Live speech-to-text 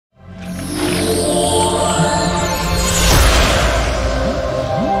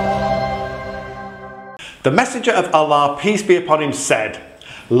The Messenger of Allah, peace be upon him, said,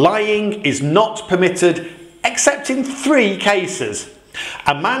 lying is not permitted except in 3 cases.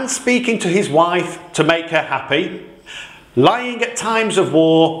 A man speaking to his wife to make her happy, lying at times of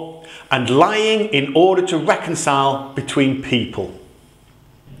war, and lying in order to reconcile between people.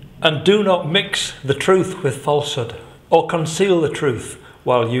 And do not mix the truth with falsehood, or conceal the truth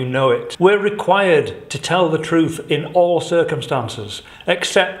while you know it. We're required to tell the truth in all circumstances,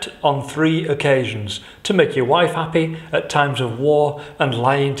 except on 3 occasions: to make your wife happy, at times of war, and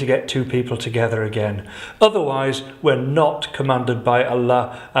lying to get 2 people together again. Otherwise, we're not commanded by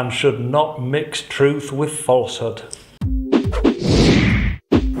Allah and should not mix truth with falsehood.